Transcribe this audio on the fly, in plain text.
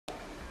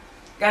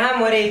कहाँ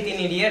मरे तीन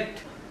इडियट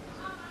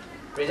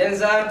प्रेजेंट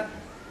सर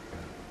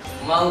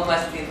म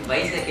उपस्थित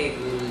भइसके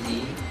गुरुजी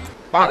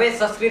अबे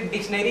संस्कृत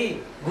डिक्सनरी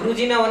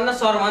गुरुजी नभन्न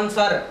सर भन्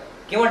सर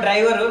के म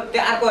ड्राइभर हो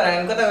त्यो अर्को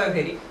हरायो कता गयो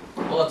फेरि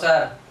ओ सर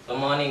गुड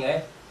मर्निङ है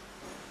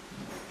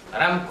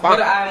राम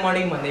खोर आयो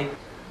मर्निङ भन्दै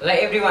ल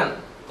एभ्रीवन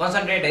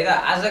कन्सन्ट्रेट है त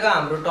आजको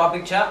हाम्रो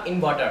टपिक छ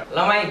इन्भर्टर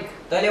ल माइक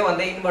तैले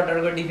भन्दै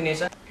इन्भर्टरको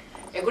definition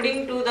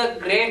According to the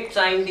great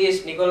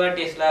scientist Nikola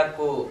Tesla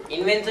को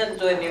इन्भेन्सन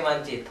गर्ने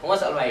मान्छे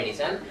Thomas Alva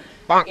Edison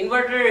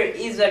inverter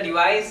is a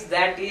device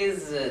that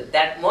is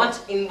that much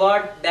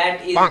invert that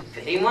is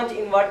very much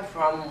invert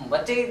from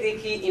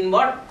बच्चैदेखि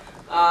invert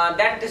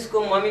that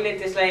त्यसको मम्मीले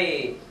त्यसलाई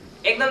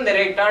एकदम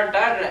धेरै टर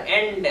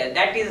and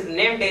that is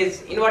named as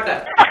inverter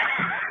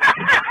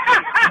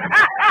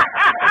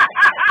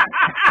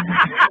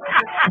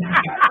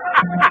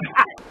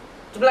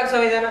चुप लाग्छ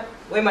सबैजना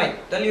ओइ माइ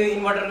तैले यो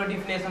इन्भर्टरको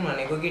डेफिनेसन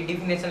भनेको कि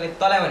डेफिनेसनले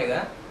तँलाई भनेको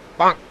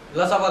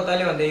ल सब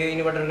तैले भन्दै यो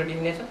इन्भर्टरको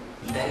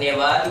डेफिनेसन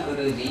धन्यवाद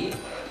गुरुजी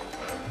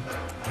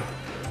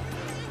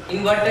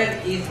Inverter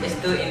is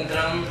यस्तो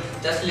यन्त्रम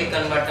जसले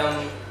कन्भर्टम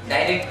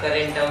direct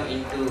करेन्टम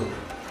into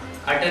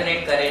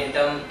alternate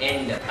करेन्टम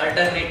and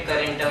alternate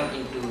करेन्टम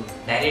into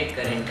direct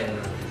करेन्टम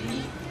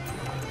गुरुजी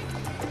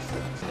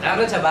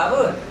राम्रो छ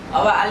बाबु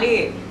अब अलि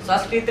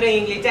संस्कृत र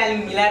इंग्लिश चाहिँ अलि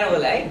मिलाएर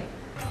होला है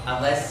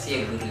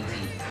अवश्य गुरुजी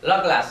ल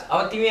क्लास अब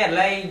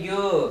तिमीहरुलाई यो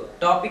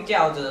टपिक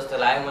चाहिँ आउँछ जस्तो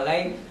लाग्यो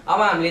मलाई अब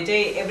हामीले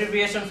चाहिँ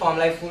एब्रिभिएसन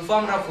फर्मलाई फुल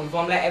फर्म र फुल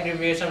फर्मलाई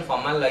एब्रिभिएसन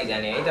फर्ममा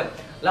लैजाने है त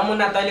ल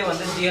मुन्ना तैले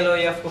भन्छ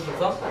GLOF को full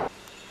form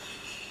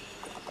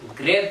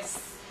grapes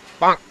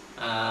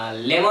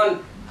lemon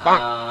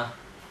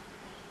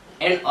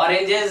and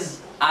oranges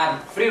are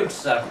fruits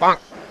sir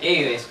ए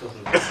हो यसको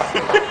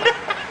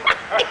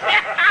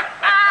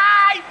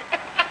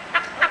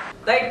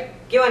राइट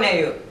के भने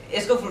यो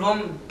यसको फुल फर्म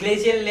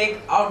ग्लेसियल लेक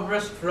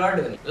आउटबर्स्ट फ्लड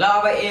हो ल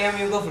अब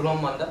AMU को फुल फर्म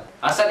भन्दा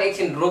असर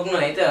एकछिन रोक्नु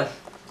है त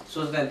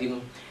सोच्न दिनु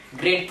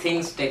ग्रेट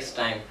थिंग्स टेक्स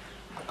टाइम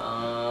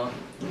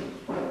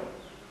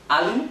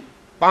आलु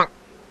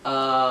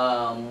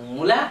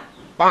मुला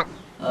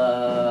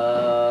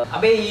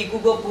अबे इकु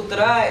को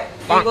पुत्र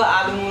इको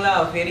आलु मुला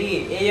हो फेरि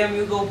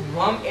AMU को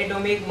फर्म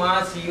एटोमिक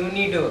मास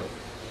युनिट हो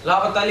ल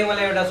अब तैले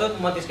मलाई एउटा सोध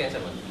म त्यसको आन्सर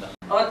भन्छु ल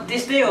अब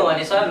त्यस्तै हो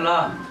भने सर ल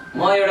म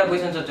एउटा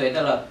क्वेशन सोध्छु है त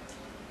ल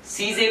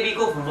CJB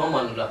को फुल फर्म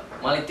भन्नु ल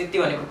मलाई त्यति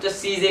भने पुग्छ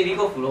CJB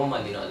को फुल फर्म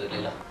भनिदिनु हजुरले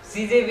ल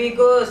CJB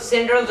को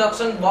सेन्ट्रल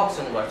जंक्सन बक्स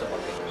हुनुपर्छ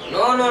पक्कै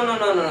no no no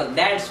no no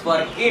that's for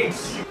kids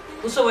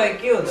उसो भए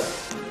के हो त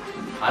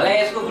हला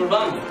यसको फुल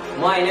फर्म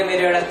म हैन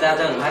मेरो एउटा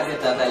चाचा हुनुहुन्छ त्यो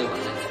चाचाले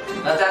भन्छ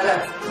ल चाचा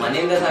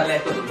भन्ने त सरले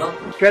यसको फुल फर्म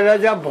केला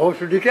जा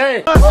भौसुडी के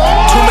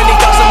Too many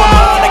thoughts on my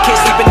mind, I can't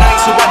sleep at night,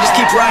 so I just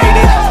keep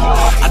writing.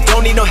 I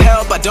don't need no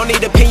help, I don't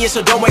need opinions,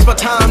 so don't waste my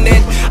time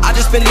then. I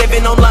just been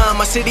living online,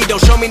 my city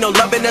don't show me no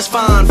love and that's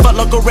fine. Fuck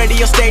local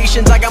radio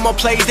stations, I got more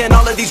plays than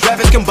all of these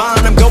rappers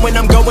combined. I'm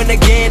going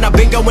again, I've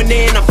been going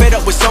in, I'm fed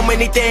up with so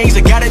many things.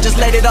 I gotta just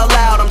let it all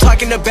out, I'm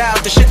talking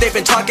about the shit they've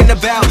been talking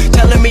about.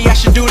 Telling me I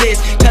should do this,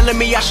 telling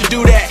me I should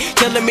do that.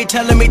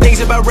 Telling me things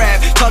about rap.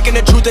 Talking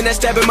the truth and that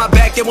stab in my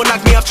back, they will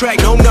knock me off track.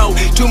 No,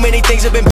 too many things have been